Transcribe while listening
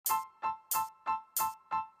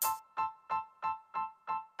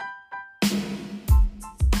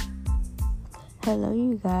Hello,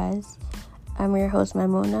 you guys. I'm your host,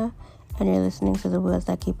 Maimuna, and you're listening to The Wheels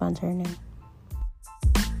That Keep on Turning.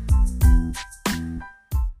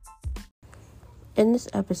 In this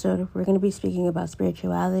episode, we're going to be speaking about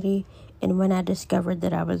spirituality and when I discovered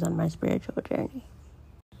that I was on my spiritual journey.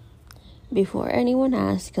 Before anyone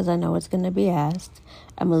asks, because I know it's going to be asked,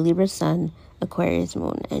 I'm a Libra Sun, Aquarius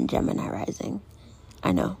Moon, and Gemini Rising.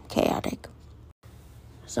 I know, chaotic.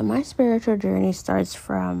 So my spiritual journey starts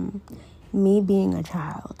from me being a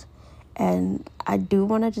child. And I do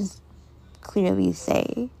want to just clearly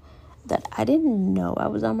say that I didn't know I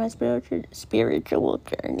was on my spiritual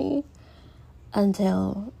journey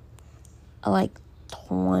until until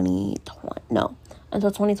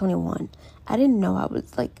 2021. I didn't know I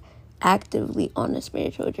was actively on a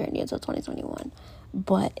spiritual journey until 2021.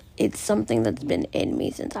 But it's something that's been in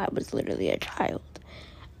me since I was literally a child.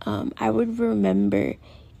 I would remember,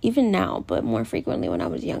 even now, but more frequently when I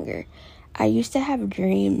was younger, I used to have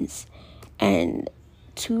dreams, and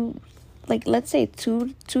let's say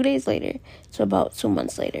two days later to about 2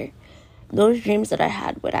 months later, those dreams that I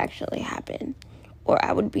had would actually happen, or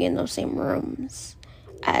I would be in those same rooms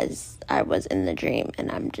as I was in the dream, and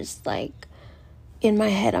I'm just in my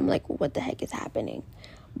head, I'm like, what the heck is happening?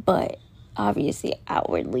 But obviously,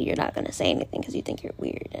 outwardly, you're not going to say anything because you think you're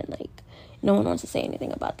weird, and no one wants to say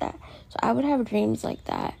anything about that. So I would have dreams like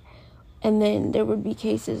that, and then there would be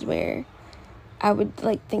cases where I would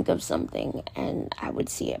think of something and I would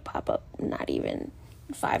see it pop up not even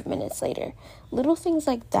 5 minutes later. Little things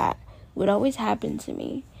like that would always happen to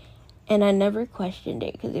me, and I never questioned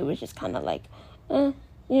it because it was just kind of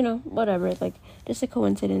whatever, just a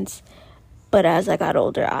coincidence. But as I got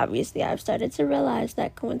older, obviously I've started to realize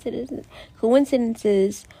that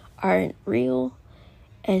coincidences aren't real,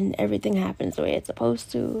 and everything happens the way it's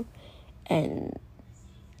supposed to. And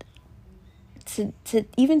to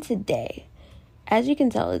even today, as you can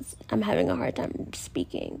tell, I'm having a hard time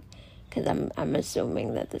speaking because I'm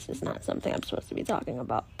assuming that this is not something I'm supposed to be talking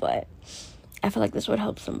about, but I feel like this would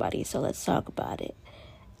help somebody, so let's talk about it.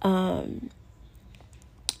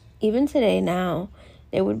 Even today now,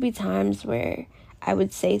 there would be times where I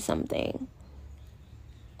would say something,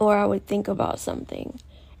 or I would think about something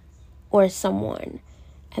or someone,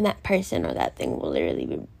 and that person or that thing will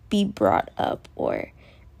literally be brought up or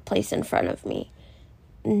placed in front of me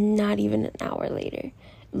not even an hour later.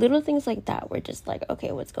 Little things like that were just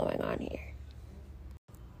okay, what's going on here?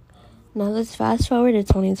 Now let's fast forward to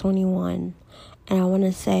 2021, and I want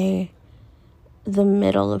to say the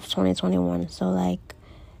middle of 2021, so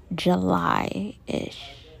July,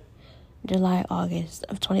 August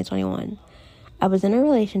of 2021. I was in a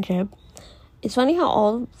relationship. It's funny how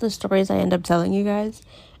all the stories I end up telling you guys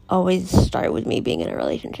always start with me being in a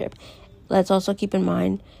relationship. Let's also keep in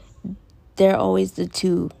mind, they're always the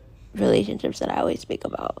two relationships that I always speak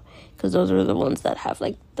about, because those are the ones that have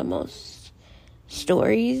the most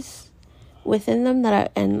stories within them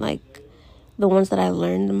and the ones that I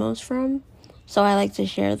learned the most from. So I like to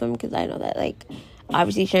share them because I know that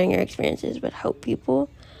obviously sharing your experiences would help people.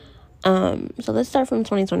 So let's start from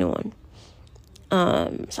 2021.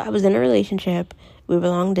 So I was in a relationship. We were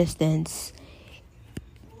long distance.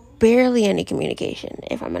 Barely any communication,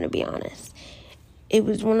 if I'm going to be honest. It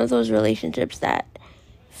was one of those relationships that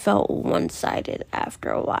felt one-sided after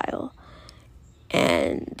a while.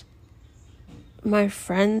 And my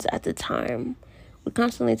friends at the time would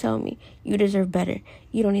constantly tell me, you deserve better.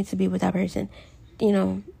 You don't need to be with that person.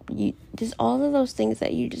 You just all of those things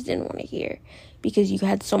that you just didn't want to hear because you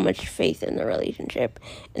had so much faith in the relationship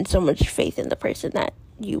and so much faith in the person that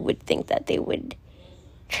you would think that they would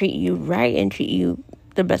treat you right and treat you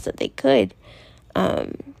the best that they could.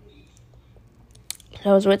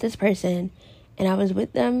 I was with this person, and I was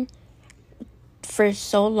with them for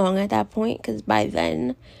so long at that point, because by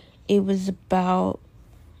then it was about,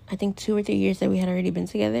 I think, 2 or 3 years that we had already been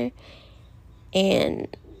together. And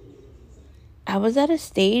I was at a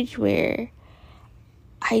stage where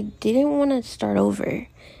I didn't want to start over.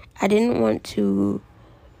 I didn't want to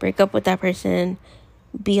break up with that person,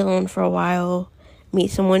 be alone for a while, meet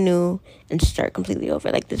someone new, and start completely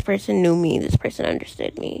over. This person knew me, this person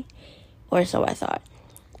understood me, or so I thought.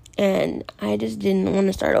 And I just didn't want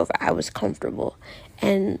to start over. I was comfortable.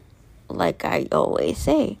 And like I always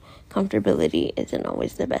say, comfortability isn't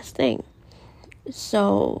always the best thing.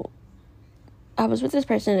 So I was with this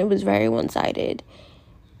person. It was very one-sided.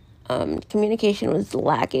 Communication was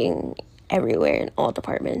lacking everywhere in all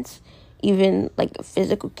departments. Even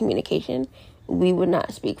physical communication, we would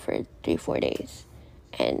not speak for 3-4 days.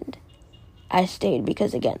 And I stayed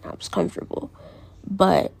because, again, I was comfortable.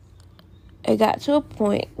 But it got to a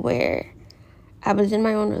point where I was in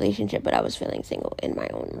my own relationship, but I was feeling single in my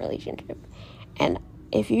own relationship. And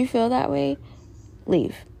if you feel that way,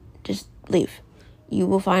 leave. Just leave. You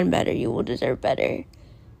will find better. You will deserve better.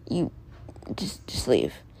 You just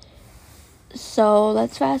leave. So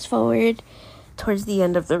let's fast forward towards the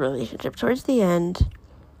end of the relationship. Towards the end,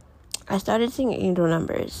 I started seeing angel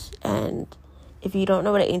numbers. And if you don't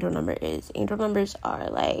know what an angel number is, angel numbers are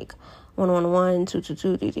like 111,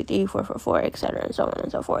 222, 333, 444, etc., and so on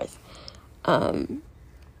and so forth.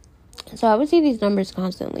 So I would see these numbers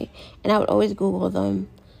constantly, and I would always Google them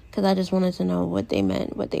because I just wanted to know what they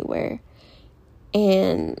meant, what they were.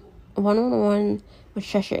 And 111 was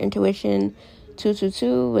trust your intuition.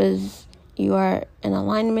 222 was you are in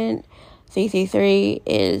alignment. 333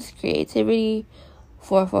 is creativity.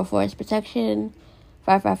 444 is protection.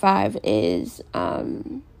 555 is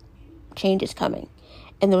change is coming.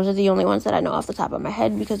 And those are the only ones that I know off the top of my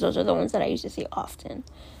head because those are the ones that I used to see often.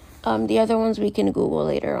 The other ones we can Google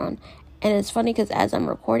later on. And it's funny because as I'm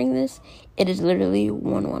recording this, it is literally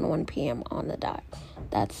 1:11 p.m. on the dot.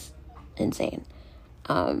 That's insane.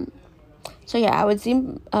 So yeah, I would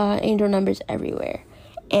see angel numbers everywhere.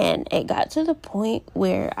 And it got to the point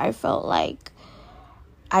where I felt like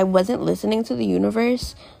I wasn't listening to the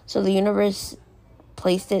universe. So the universe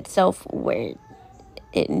placed itself where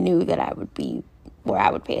it knew that I would be, where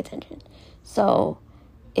I would pay attention. So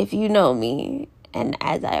if you know me, and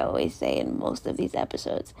as I always say in most of these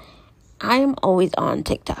episodes, I am always on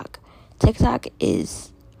TikTok. TikTok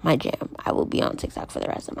is my jam. I will be on TikTok for the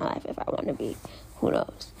rest of my life if I want to be. Who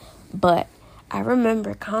knows? But I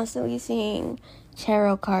remember constantly seeing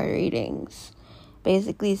tarot card readings,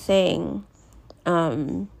 basically saying,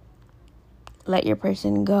 let your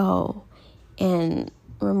person go and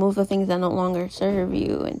remove the things that no longer serve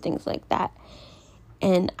you and things like that.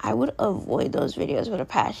 And I would avoid those videos with a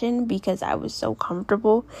passion because I was so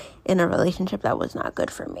comfortable in a relationship that was not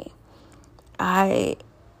good for me. I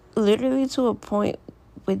literally to a point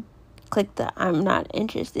would click the I'm not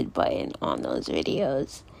interested button on those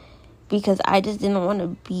videos because I just didn't want to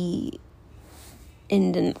be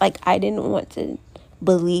I didn't want to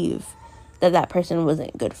believe that person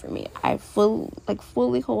wasn't good for me. I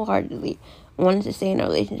fully wholeheartedly wanted to stay in a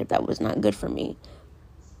relationship that was not good for me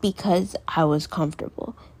because I was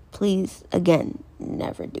comfortable. Please, again,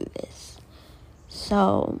 never do this.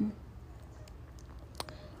 So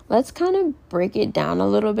let's kind of break it down a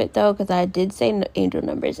little bit though, because I did say angel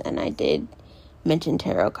numbers and I did mention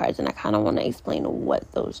tarot cards, and I kind of want to explain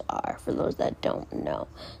what those are for those that don't know.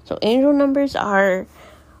 So angel numbers are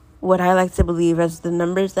what I like to believe as the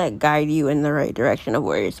numbers that guide you in the right direction of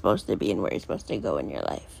where you're supposed to be and where you're supposed to go in your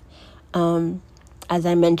life. As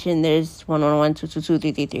I mentioned, there's 111, 222,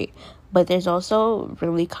 333, but there's also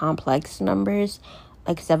really complex numbers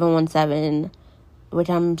like 717, which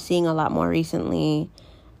I'm seeing a lot more recently.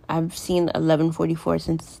 I've seen 1144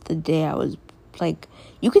 since the day I was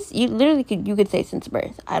you could say since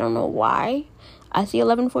birth. I don't know why I see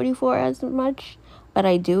 1144 as much, but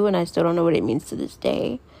I do, and I still don't know what it means to this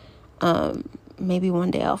day. Maybe one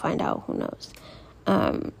day I'll find out, who knows.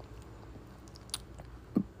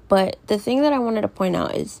 But the thing that I wanted to point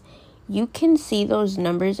out is you can see those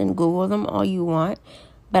numbers and Google them all you want,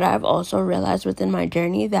 but I've also realized within my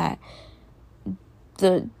journey that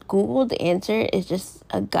the Googled answer is just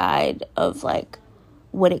a guide of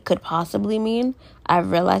what it could possibly mean.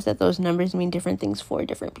 I've realized that those numbers mean different things for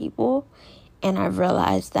different people, and I've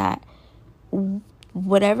realized that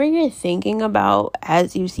whatever you're thinking about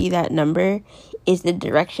as you see that number is the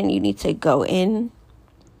direction you need to go in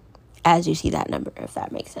as you see that number, if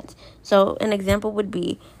that makes sense. So an example would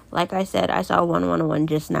be, like I said, I saw 111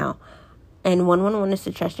 just now, and 111 is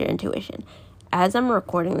to trust your intuition. As I'm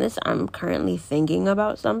recording this, I'm currently thinking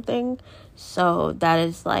about something, so that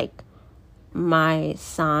is my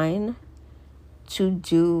sign to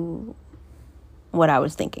do what I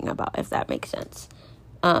was thinking about, if that makes sense.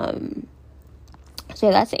 So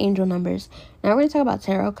yeah, that's angel numbers. Now we're going to talk about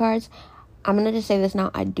tarot cards. I'm going to just say this now.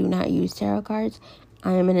 I do not use tarot cards.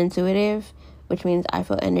 I am an intuitive, which means I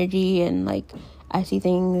feel energy and I see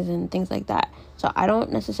things and things like that. So I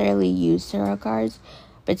don't necessarily use tarot cards,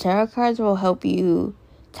 but tarot cards will help you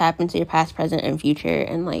tap into your past, present, and future.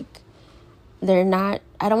 And they're not,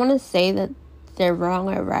 I don't want to say that they're wrong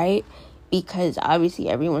or right, because obviously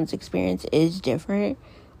everyone's experience is different.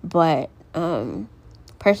 But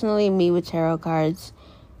personally, me with tarot cards,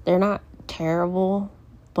 they're not terrible,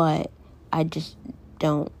 but I just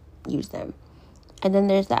don't use them. And then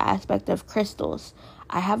there's the aspect of crystals.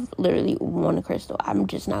 I have literally one crystal. I'm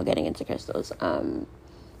just now getting into crystals. I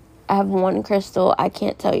have one crystal. I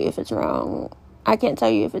can't tell you if it's wrong. I can't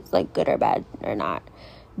tell you if it's good or bad or not.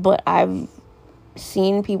 But I've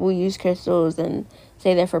seen people use crystals and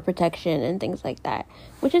say they're for protection and things like that,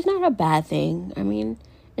 which is not a bad thing. I mean,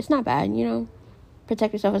 it's not bad,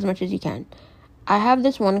 protect yourself as much as you can. I have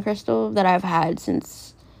this one crystal that I've had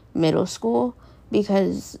since middle school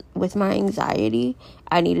because with my anxiety,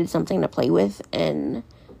 I needed something to play with, and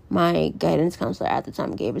my guidance counselor at the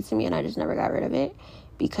time gave it to me, and I just never got rid of it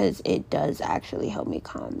because it does actually help me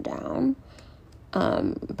calm down.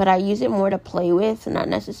 But I use it more to play with, not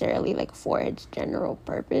necessarily like for its general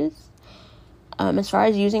purpose. As far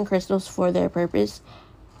as using crystals for their purpose,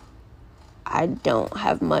 I don't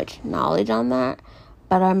have much knowledge on that,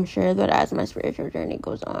 but I'm sure that as my spiritual journey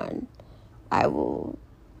goes on, I will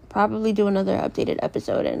probably do another updated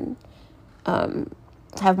episode and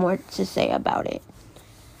have more to say about it.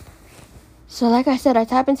 So like I said, I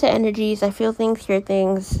tap into energies. I feel things, hear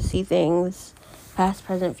things, see things, past,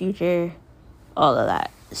 present, future, all of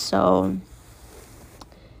that. So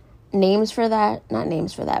not names for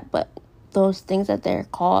that, but those things that they're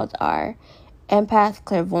called are empath,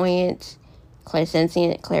 clairvoyant,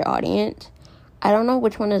 clairsentient, clairaudient. I don't know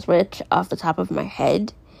which one is which off the top of my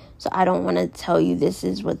head, so I don't want to tell you this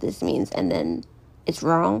is what this means and then it's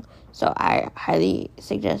wrong. So I highly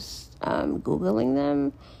suggest Googling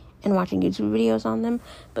them and watching YouTube videos on them.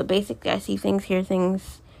 But basically, I see things, hear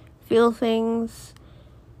things, feel things.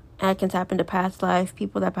 I can tap into past life,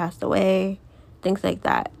 people that passed away, things like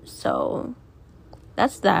that. So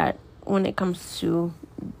that's that when it comes to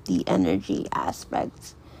the energy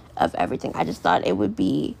aspect of everything. I just thought it would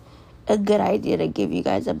be a good idea to give you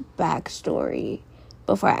guys a backstory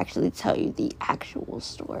before I actually tell you the actual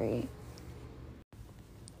story.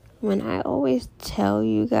 When I always tell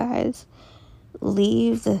you guys,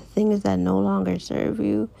 leave the things that no longer serve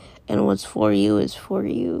you, and what's for you is for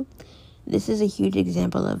you. This is a huge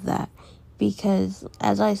example of that, because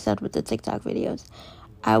as I said with the TikTok videos,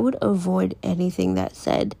 I would avoid anything that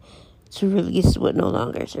said to release what no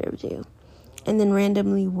longer serves you. And then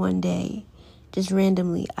randomly one day,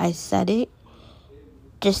 I said it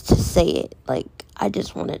just to say it. Like, I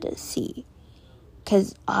just wanted to see.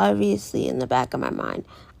 Because obviously in the back of my mind,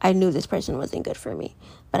 I knew this person wasn't good for me.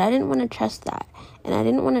 But I didn't want to trust that. And I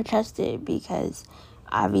didn't want to trust it because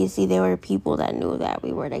obviously there were people that knew that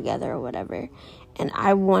we were together or whatever. And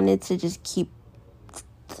I wanted to just keep,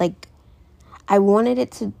 I wanted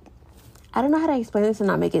it to, I don't know how to explain this and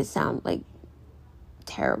not make it sound,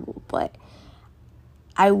 terrible. But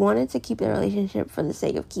I wanted to keep the relationship for the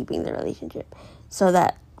sake of keeping the relationship. So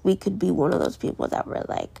that we could be one of those people that were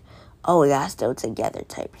like, oh, y'all still together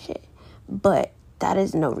type shit. But that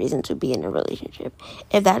is no reason to be in a relationship.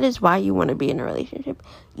 If that is why you want to be in a relationship,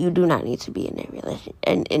 you do not need to be in a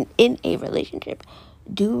relationship.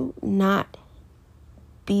 Do not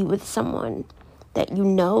be with someone that you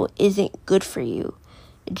know isn't good for you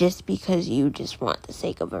just because you just want the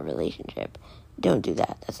sake of a relationship. Don't do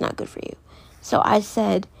that. That's not good for you. So I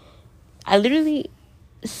literally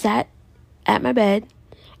sat at my bed,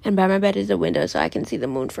 and by my bed is a window so I can see the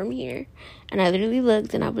moon from here. And I literally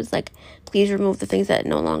looked and I was like, please remove the things that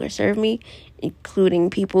no longer serve me, including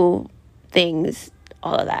people, things,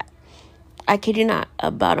 all of that. I kid you not,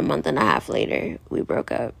 about a month and a half later, we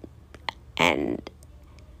broke up. And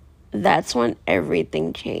that's when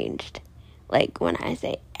everything changed. Like, when I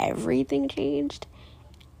say everything changed,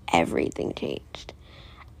 everything changed.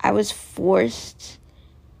 I was forced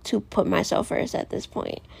to put myself first at this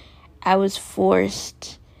point. I was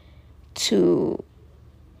forced to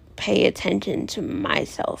pay attention to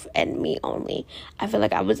myself and me only. I feel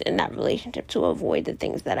like I was in that relationship to avoid the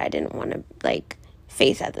things that I didn't want to,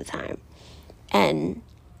 face at the time. And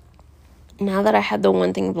now that I had the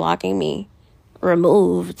one thing blocking me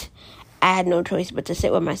removed, I had no choice but to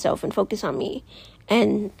sit with myself and focus on me.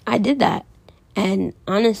 And I did that. And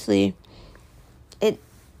honestly, it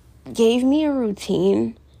gave me a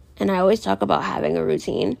routine. And I always talk about having a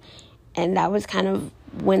routine. And that was kind of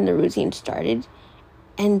when the routine started.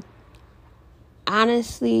 And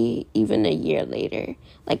honestly, even a year later,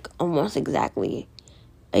 almost exactly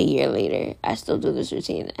a year later, I still do this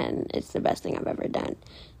routine. And it's the best thing I've ever done.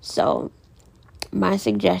 So my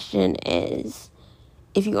suggestion is,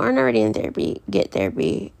 if you aren't already in therapy, get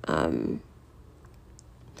therapy. As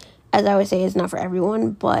I always say, it's not for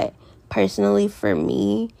everyone. But personally, for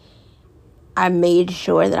me, I made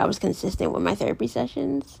sure that I was consistent with my therapy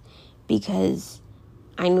sessions, because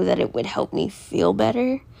I knew that it would help me feel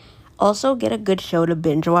better. Also, get a good show to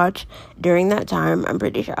binge watch. During that time, I'm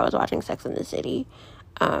pretty sure I was watching Sex and the City.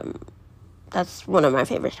 That's one of my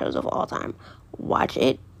favorite shows of all time. Watch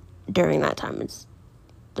it during that time. It's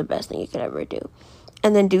the best thing you could ever do.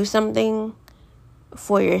 And then do something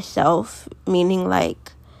for yourself, meaning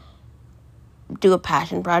do a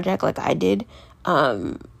passion project like I did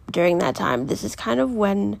during that time. This is kind of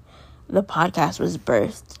when the podcast was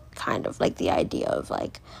birthed, kind of like the idea of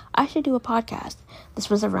like, I should do a podcast. This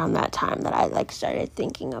was around that time that I like started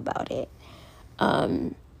thinking about it.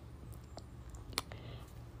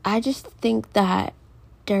 I just think that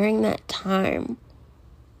during that time,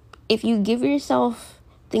 if you give yourself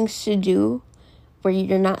things to do where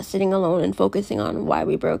you're not sitting alone and focusing on why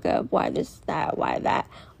we broke up, why this, that, why that,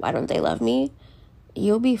 why don't they love me,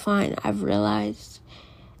 you'll be fine. I've realized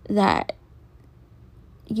that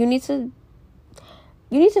you need to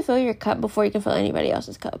fill your cup before you can fill anybody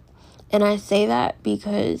else's cup. And I say that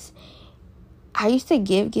because I used to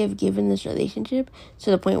give in this relationship to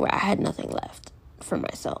the point where I had nothing left for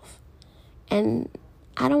myself. And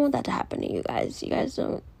I don't want that to happen to you guys. You guys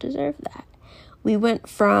don't deserve that. We went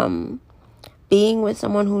from being with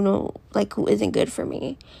someone who isn't good for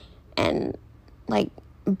me and like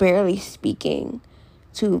barely speaking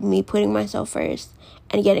to me putting myself first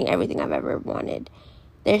and getting everything I've ever wanted.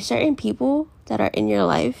 There's certain people that are in your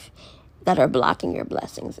life that are blocking your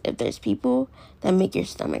blessings. If there's people that make your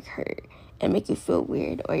stomach hurt and make you feel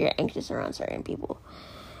weird or you're anxious around certain people,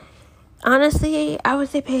 honestly, I would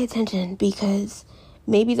say pay attention, because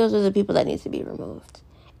maybe those are the people that need to be removed.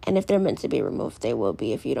 And if they're meant to be removed, they will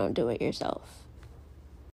be if you don't do it yourself.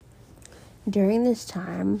 During this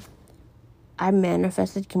time, I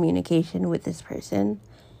manifested communication with this person.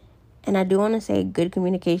 And I do want to say good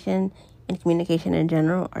communication and communication in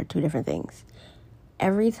general are two different things.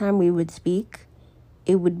 Every time we would speak,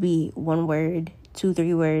 it would be one word,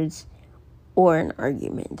 2-3 words, or an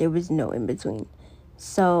argument. There was no in between.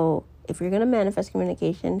 So if you're going to manifest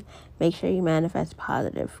communication, make sure you manifest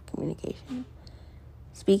positive communication.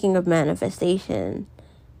 Speaking of manifestation,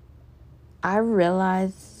 I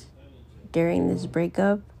realized during this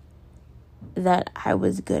breakup that I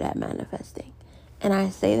was good at manifesting. And I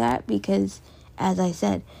say that because, as I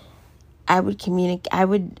said, I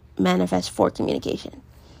would manifest for communication.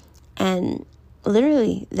 And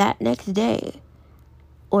literally that next day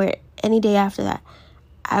or any day after that,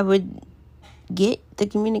 I would get the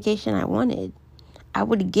communication I wanted. I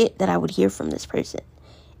would get that I would hear from this person.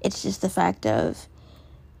 It's just the fact of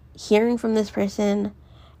hearing from this person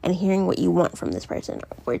and hearing what you want from this person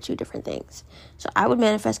were two different things. So I would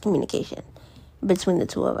manifest communication between the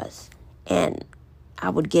two of us. And I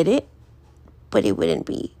would get it, but it wouldn't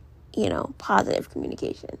be, positive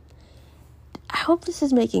communication. I hope this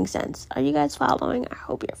is making sense. Are you guys following? I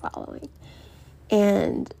hope you're following.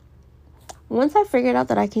 And once I figured out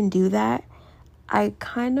that I can do that, I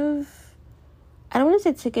don't want to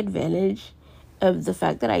say took advantage of the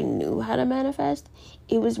fact that I knew how to manifest.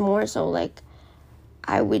 It was more so like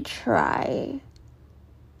I would try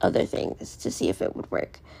other things to see if it would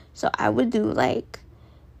work. So I would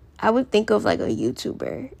think of like a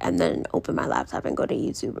YouTuber and then open my laptop and go to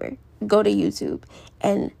YouTube,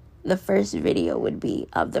 and the first video would be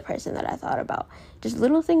of the person that I thought about. Just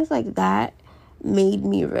little things like that made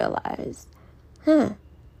me realize, I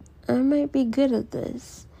might be good at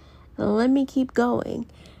this. Let me keep going.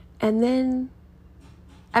 And then,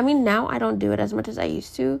 now I don't do it as much as I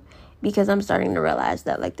used to, because I'm starting to realize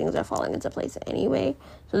that like things are falling into place anyway.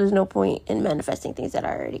 So there's no point in manifesting things that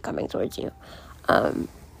are already coming towards you.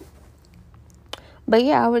 But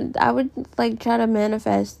yeah, I would like try to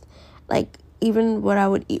manifest like even what I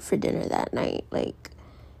would eat for dinner that night, like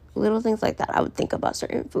little things like that. I would think about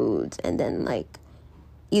certain foods, and then like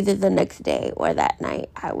either the next day or that night,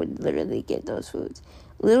 I would literally get those foods.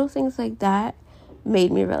 Little things like that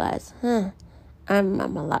made me realize, I'm a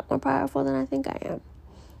lot more powerful than I think I am.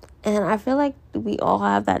 And I feel like we all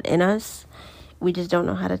have that in us. We just don't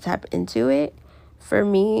know how to tap into it. For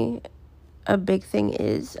me, a big thing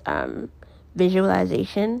is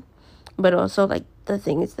visualization, but also like the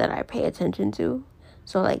things that I pay attention to.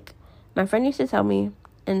 So like my friend used to tell me,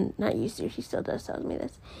 and not used to, she still does tell me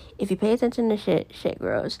this: if you pay attention to shit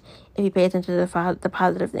grows. If you pay attention to the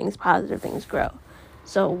positive things grow.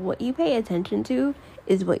 So what you pay attention to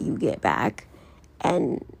is what you get back.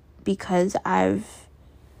 And because I've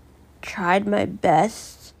tried my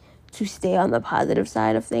best to stay on the positive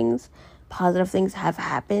side of things, positive things have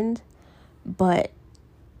happened. But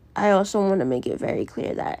I also want to make it very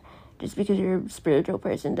clear that just because you're a spiritual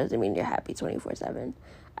person doesn't mean you're happy 24/7.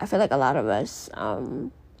 I feel like a lot of us,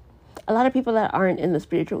 a lot of people that aren't in the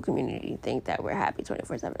spiritual community think that we're happy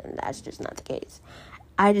 24/7, and that's just not the case.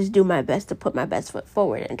 I just do my best to put my best foot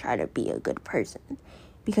forward and try to be a good person,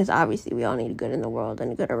 because obviously we all need good in the world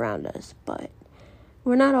and good around us, but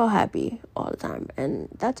we're not all happy all the time, and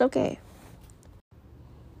that's okay.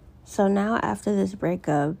 So now after this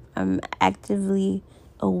breakup, I'm actively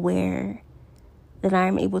aware then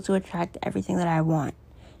I'm able to attract everything that I want.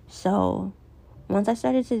 So once I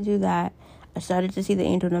started to do that, I started to see the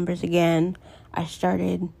angel numbers again. I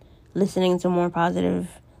started listening to more positive,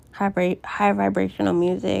 high vibrational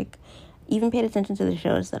music, even paid attention to the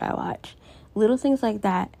shows that I watch. Little things like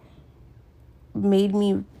that made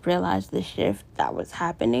me realize the shift that was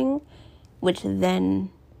happening, which then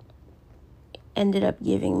ended up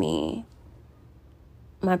giving me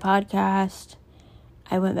my podcast.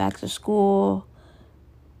 I went back to school.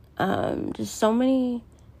 Just so many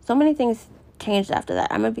things changed after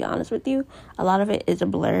that. I'm gonna be honest with you, a lot of it is a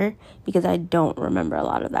blur because I don't remember a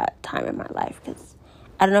lot of that time in my life, because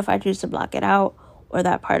I don't know if I choose to block it out or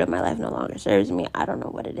that part of my life no longer serves me. I don't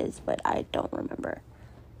know what it is, but I don't remember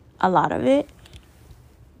a lot of it.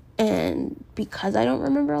 And because I don't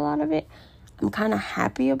remember a lot of it, I'm kind of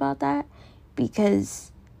happy about that,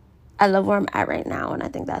 because I love where I'm at right now, and I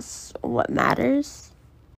think that's what matters.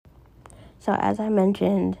 So as I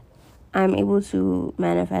mentioned, I'm able to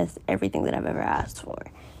manifest everything that I've ever asked for.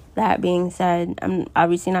 That being said, I'm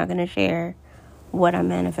obviously not going to share what I'm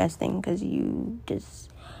manifesting, because you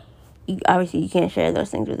can't share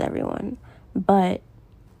those things with everyone. But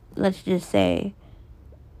let's just say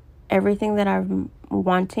everything that I'm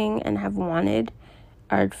wanting and have wanted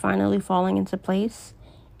are finally falling into place.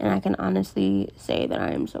 And I can honestly say that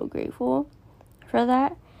I am so grateful for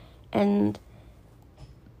that. And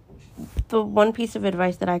the one piece of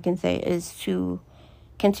advice that I can say is to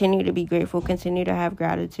continue to be grateful, continue to have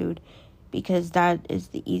gratitude, because that is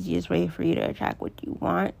the easiest way for you to attract what you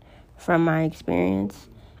want, from my experience.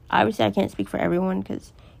 Obviously, I can't speak for everyone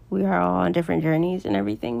because we are all on different journeys and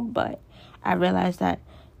everything, but I realized that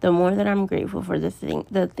the more that I'm grateful for the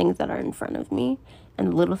things that are in front of me and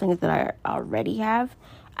the little things that I already have,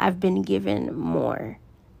 I've been given more,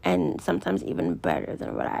 and sometimes even better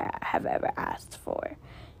than what I have ever asked for.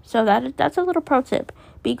 So that's a little pro tip.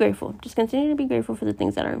 Be grateful. Just continue to be grateful for the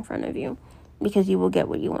things that are in front of you, because you will get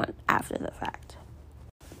what you want after the fact.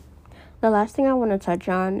 The last thing I want to touch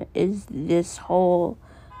on is this whole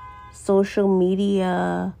social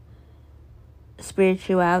media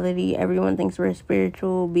spirituality, everyone thinks we're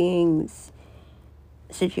spiritual beings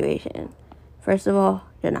situation. First of all,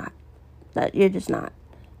 you're not. You're just not.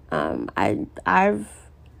 I've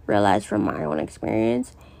realized from my own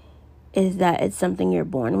experience is that it's something you're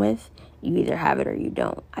born with. You either have it or you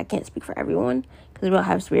don't. I can't speak for everyone, because we'll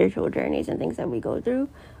have spiritual journeys and things that we go through,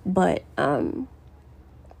 but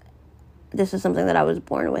this is something that I was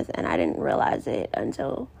born with, and I didn't realize it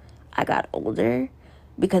until I got older,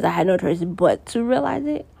 because I had no choice but to realize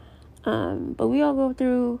it. But we all go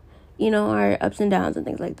through, our ups and downs and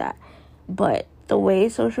things like that. But the way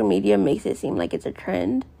social media makes it seem like it's a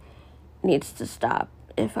trend needs to stop.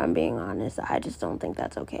 If I'm being honest, I just don't think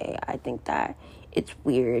that's okay. I think that it's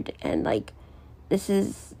weird, and this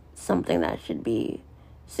is something that should be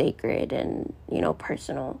sacred and,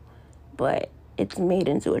 personal, but it's made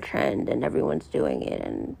into a trend and everyone's doing it,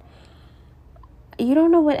 and you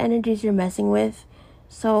don't know what energies you're messing with.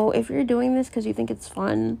 So if you're doing this because you think it's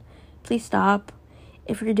fun, please stop.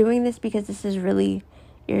 If you're doing this because this is really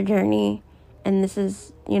your journey and this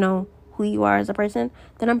is, who you are as a person,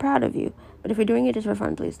 then I'm proud of you. But if you're doing it just for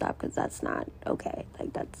fun, please stop, because that's not okay.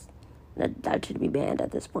 That should be banned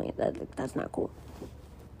at this point. That's not cool.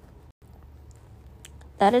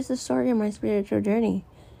 That is the story of my spiritual journey.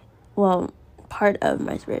 Well, part of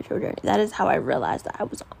my spiritual journey. That is how I realized that I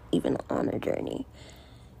was even on a journey.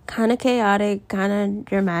 Kind of chaotic, kind of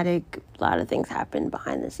dramatic. A lot of things happened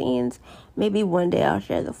behind the scenes. Maybe one day I'll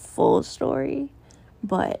share the full story,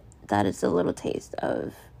 but that is a little taste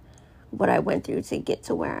of what I went through to get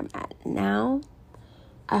to where I'm at now.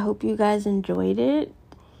 I hope you guys enjoyed it.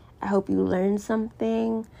 I hope you learned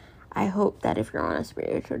something. I hope that if you're on a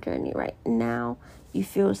spiritual journey right now, you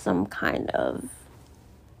feel some kind of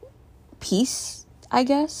peace, I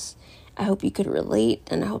guess. I hope you could relate,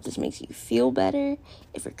 and I hope this makes you feel better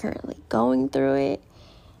if you're currently going through it.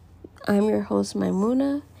 I'm your host,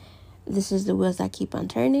 Maimuna. This is The Wheels That Keep on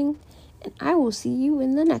Turning, and I will see you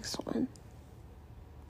in the next one.